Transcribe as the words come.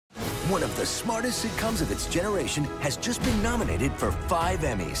one of the smartest sitcoms of its generation, has just been nominated for 5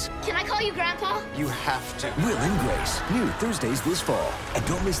 Emmys. Can I call you Grandpa? You have to. Will and Grace, new Thursdays this fall. And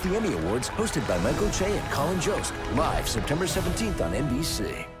don't miss the Emmy Awards, hosted by Michael Che and Colin Jost, live September 17th on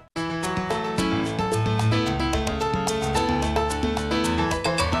NBC.